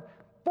himself,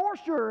 for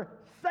sure,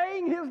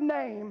 saying his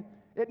name,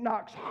 it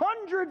knocks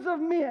hundreds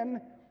of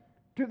men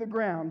to the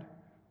ground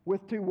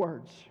with two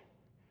words.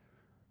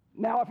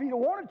 Now, if he'd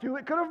wanted to,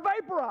 it could have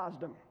vaporized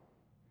them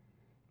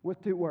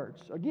with two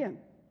words. Again,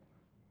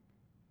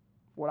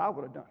 what I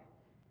would have done.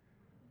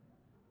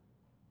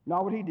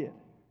 Not what he did.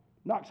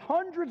 Knocks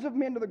hundreds of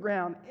men to the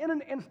ground in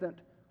an instant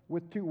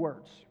with two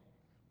words.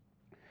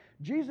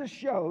 Jesus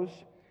shows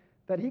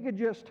that he could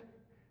just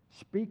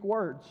speak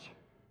words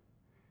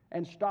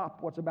and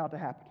stop what's about to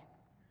happen.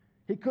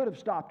 He could have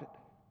stopped it.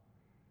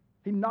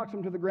 He knocks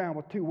them to the ground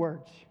with two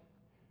words.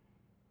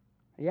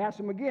 He asks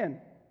them again.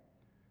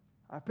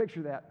 I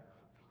picture that.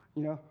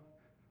 You know,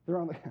 they're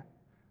on the...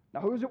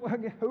 Now, who is it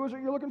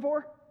you're looking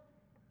for?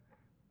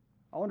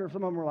 I wonder if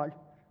some of them were like,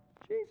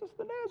 Jesus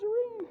the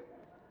Nazarene.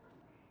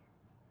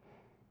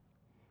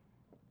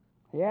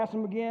 He asks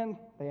them again.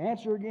 They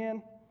answer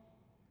again.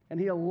 And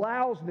he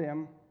allows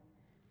them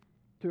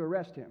to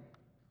arrest him.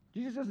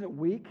 Jesus isn't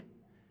weak.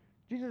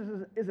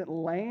 Jesus isn't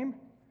lame.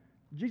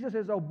 Jesus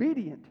is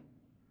obedient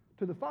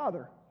to the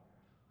Father,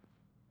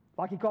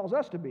 like he calls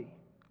us to be.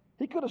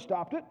 He could have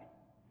stopped it.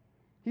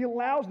 He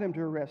allows them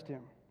to arrest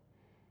him.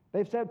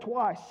 They've said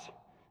twice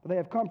that they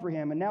have come for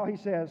him, and now he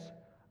says,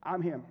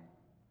 I'm him.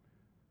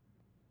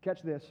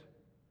 Catch this.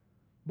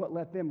 But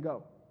let them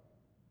go.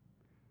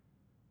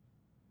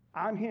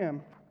 I'm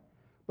him,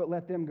 but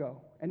let them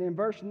go. And in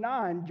verse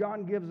 9,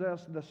 John gives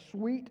us the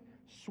sweet,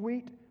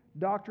 sweet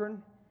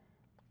doctrine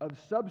of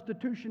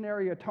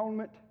substitutionary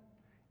atonement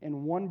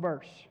in one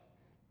verse,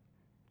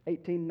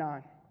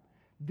 18:9.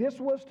 This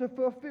was to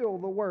fulfill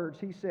the words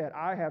he said,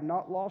 I have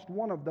not lost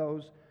one of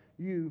those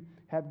you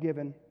have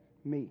given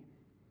me.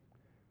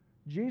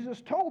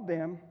 Jesus told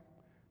them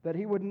that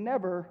he would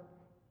never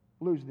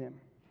lose them.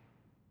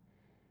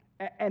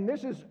 And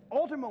this is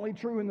ultimately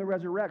true in the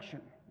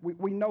resurrection.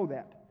 We know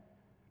that.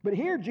 But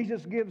here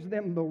Jesus gives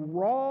them the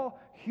raw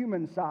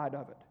human side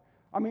of it.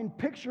 I mean,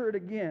 picture it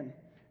again.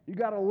 You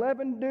got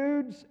 11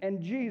 dudes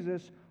and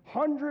Jesus,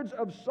 hundreds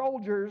of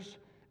soldiers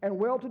and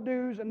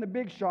well-to-dos and the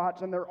big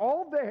shots, and they're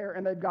all there,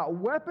 and they've got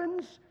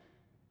weapons,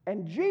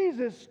 and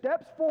Jesus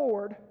steps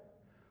forward,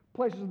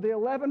 places the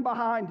 11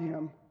 behind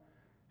him,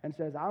 and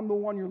says, I'm the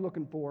one you're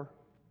looking for.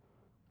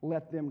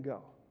 Let them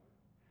go.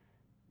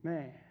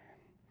 Man,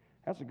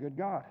 that's a good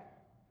God.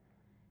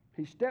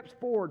 He steps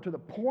forward to the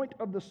point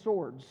of the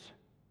swords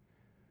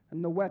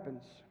and the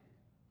weapons.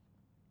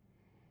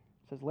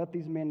 Says, let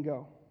these men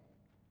go.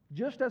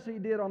 Just as he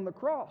did on the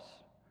cross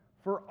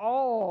for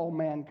all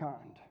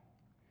mankind.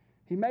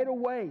 He made a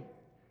way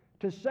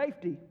to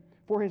safety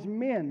for his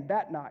men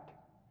that night.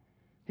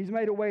 He's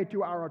made a way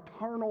to our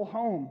eternal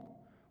home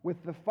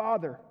with the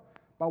Father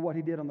by what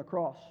he did on the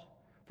cross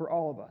for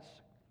all of us.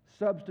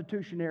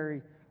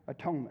 Substitutionary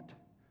atonement.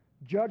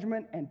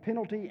 Judgment and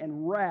penalty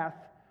and wrath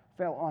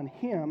fell on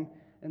him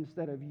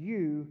instead of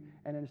you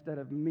and instead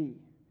of me.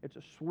 It's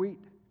a sweet,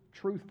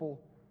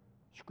 truthful,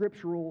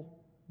 scriptural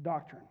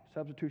doctrine.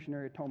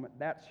 Substitutionary atonement.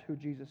 That's who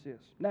Jesus is.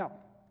 Now,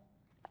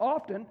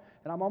 often,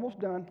 and I'm almost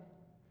done,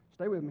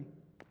 stay with me.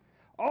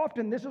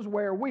 Often this is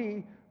where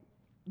we,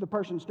 the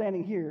person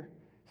standing here,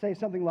 say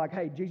something like,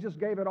 hey, Jesus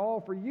gave it all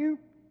for you,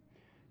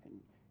 and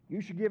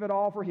you should give it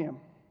all for him.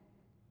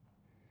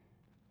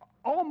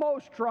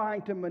 Almost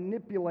trying to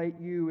manipulate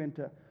you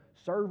into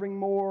serving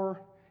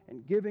more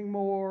and giving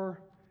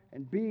more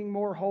and being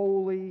more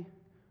holy,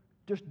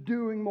 just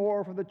doing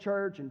more for the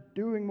church and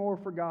doing more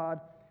for God.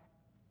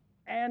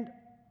 And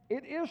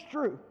it is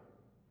true.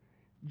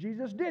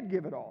 Jesus did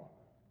give it all.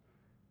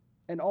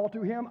 And all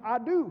to him I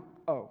do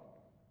owe.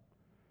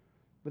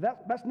 But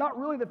that's not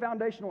really the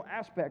foundational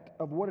aspect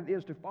of what it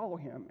is to follow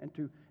him and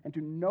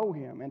to know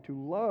him and to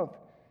love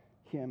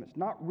him. It's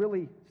not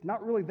really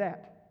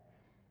that.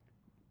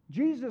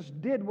 Jesus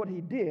did what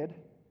he did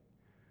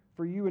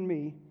for you and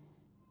me,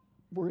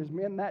 for his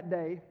men that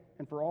day,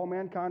 and for all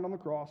mankind on the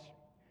cross,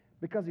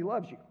 because he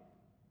loves you.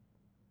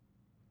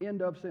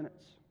 End of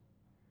sentence.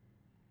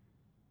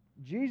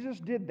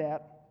 Jesus did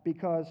that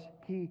because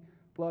he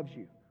loves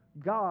you.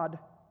 God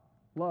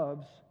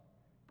loves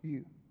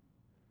you.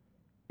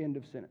 End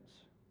of sentence.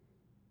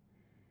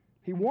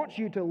 He wants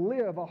you to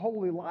live a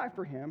holy life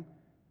for him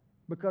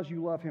because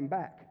you love him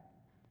back.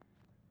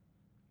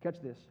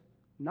 Catch this.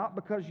 Not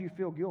because you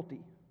feel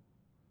guilty.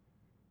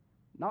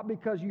 Not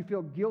because you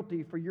feel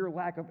guilty for your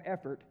lack of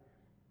effort,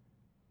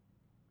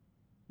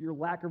 your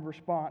lack of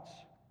response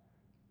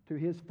to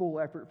his full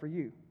effort for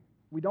you.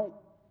 We don't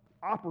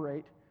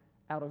operate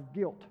out of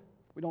guilt.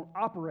 We don't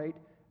operate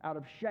out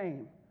of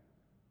shame.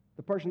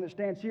 The person that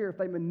stands here, if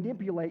they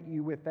manipulate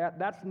you with that,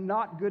 that's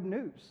not good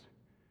news.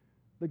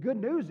 The good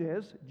news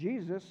is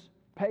Jesus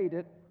paid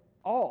it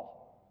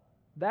all.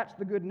 That's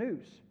the good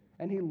news.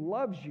 And he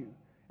loves you.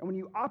 And when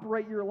you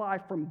operate your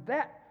life from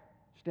that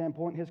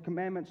standpoint, his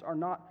commandments are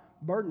not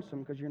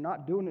burdensome because you're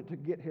not doing it to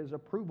get his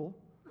approval.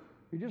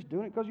 You're just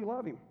doing it because you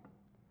love him.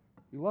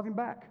 You love him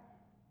back.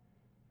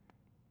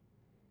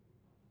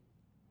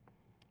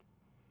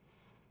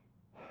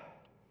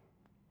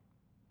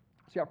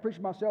 See, I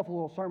preached myself a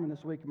little sermon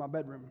this week in my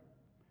bedroom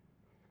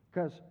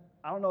because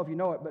I don't know if you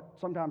know it, but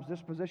sometimes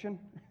this position,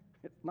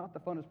 it's not the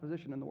funnest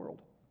position in the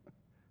world.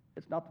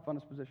 It's not the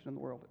funnest position in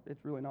the world.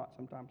 It's really not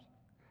sometimes.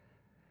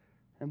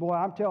 And boy,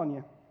 I'm telling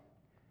you,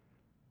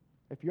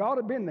 if y'all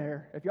had been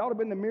there, if y'all had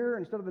been the mirror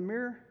instead of the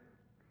mirror,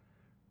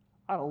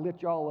 I'd have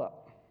lit y'all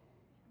up.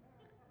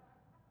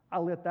 I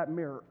lit that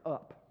mirror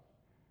up.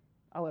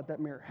 I let that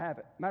mirror have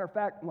it. Matter of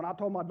fact, when I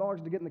told my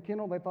dogs to get in the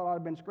kennel, they thought I'd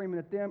have been screaming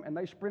at them, and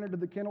they sprinted to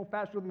the kennel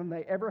faster than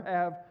they ever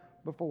have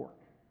before.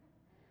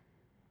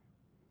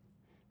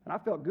 And I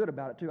felt good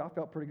about it, too. I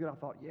felt pretty good. I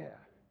thought, yeah,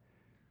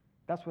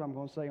 that's what I'm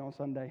going to say on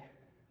Sunday.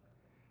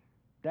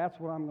 That's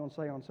what I'm going to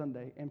say on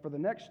Sunday. And for the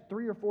next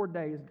 3 or 4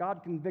 days,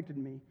 God convicted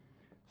me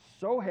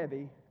so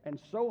heavy and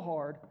so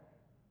hard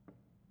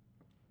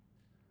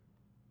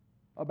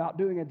about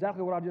doing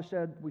exactly what I just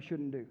said we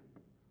shouldn't do.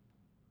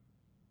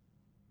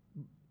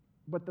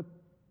 But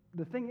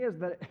the thing is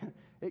that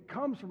it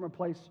comes from a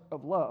place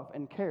of love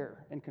and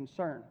care and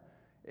concern.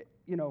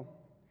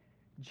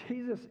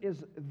 Jesus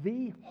is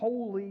the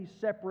holy,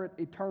 separate,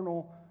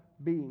 eternal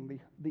being,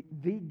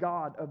 the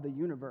God of the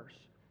universe.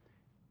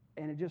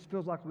 And it just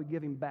feels like we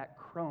give him back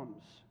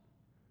crumbs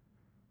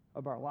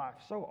of our life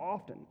so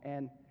often.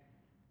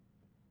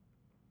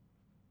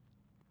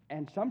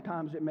 And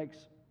sometimes it makes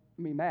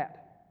me mad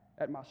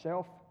at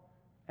myself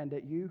and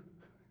at you.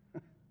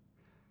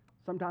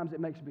 Sometimes it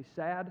makes me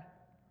sad.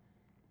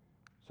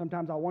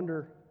 Sometimes I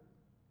wonder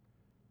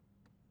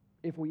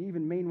if we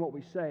even mean what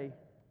we say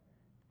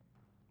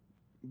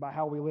by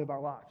how we live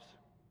our lives.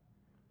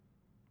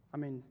 I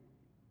mean,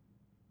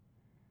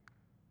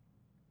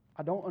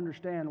 I don't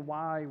understand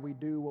why we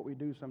do what we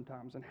do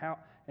sometimes, and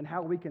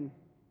how we can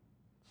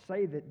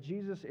say that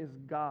Jesus is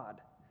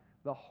God,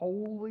 the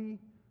holy,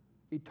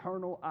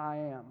 eternal I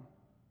am,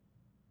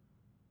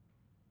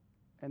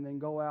 and then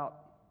go out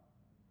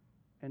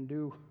and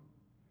do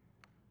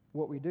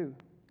what we do.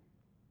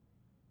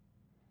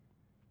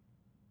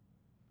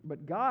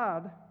 But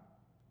God,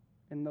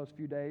 in those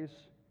few days,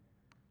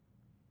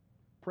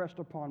 pressed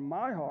upon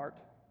my heart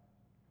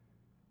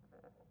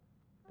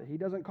that he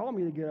doesn't call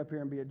me to get up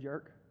here and be a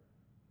jerk.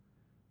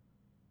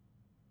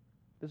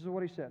 This is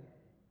what he said,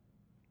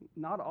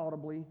 not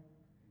audibly,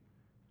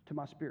 to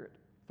my spirit,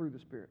 through the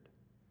Spirit.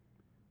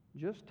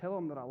 Just tell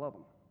them that I love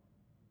them.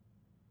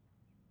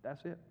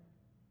 That's it.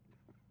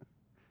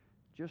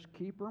 Just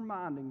keep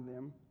reminding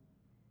them,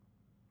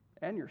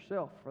 and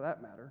yourself for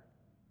that matter,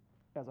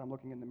 as I'm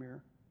looking in the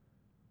mirror,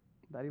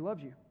 that he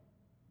loves you.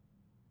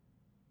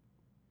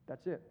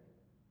 That's it.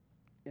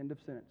 End of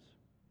sentence.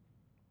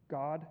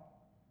 God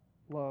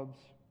loves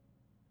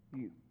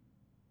you.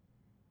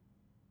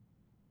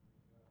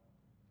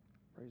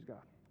 Praise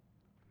God.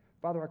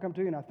 Father, I come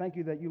to you and I thank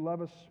you that you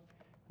love us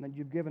and that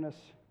you've given us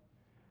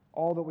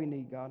all that we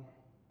need, God.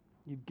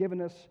 You've given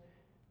us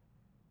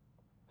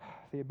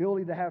the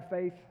ability to have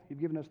faith. You've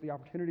given us the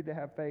opportunity to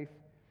have faith.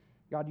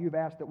 God, you've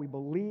asked that we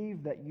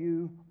believe that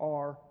you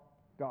are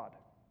God.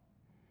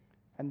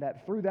 And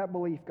that through that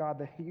belief, God,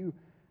 that you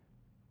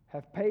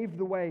have paved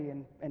the way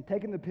and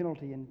taken the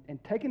penalty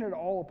and taken it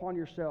all upon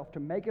yourself to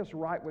make us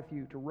right with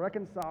you, to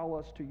reconcile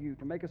us to you,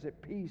 to make us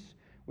at peace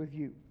with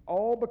you.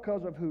 All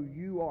because of who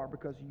you are,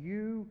 because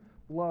you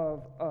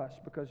love us,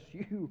 because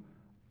you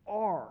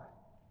are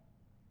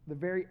the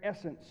very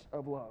essence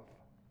of love.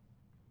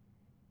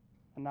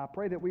 And I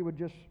pray that we would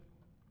just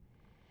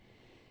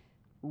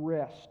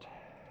rest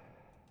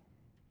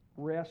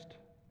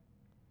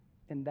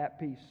in that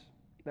peace,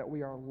 that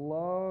we are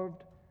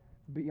loved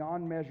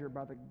beyond measure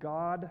by the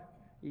God,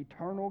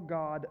 eternal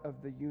God of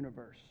the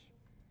universe.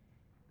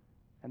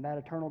 And that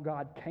eternal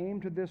God came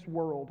to this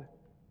world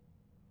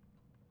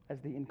as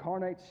the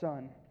incarnate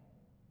Son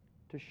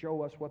to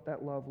show us what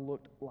that love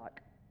looked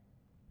like.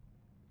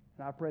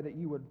 And I pray that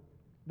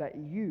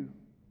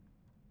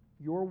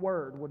your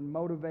word would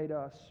motivate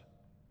us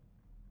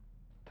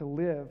to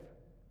live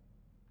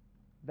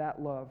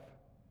that love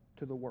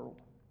to the world.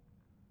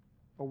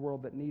 A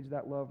world that needs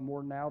that love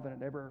more now than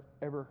it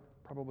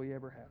probably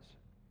ever has.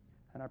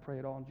 And I pray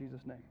it all in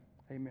Jesus' name.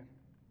 Amen.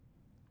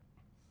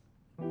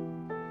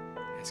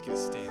 I ask you to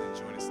stand and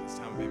join us in this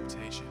time of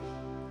invitation.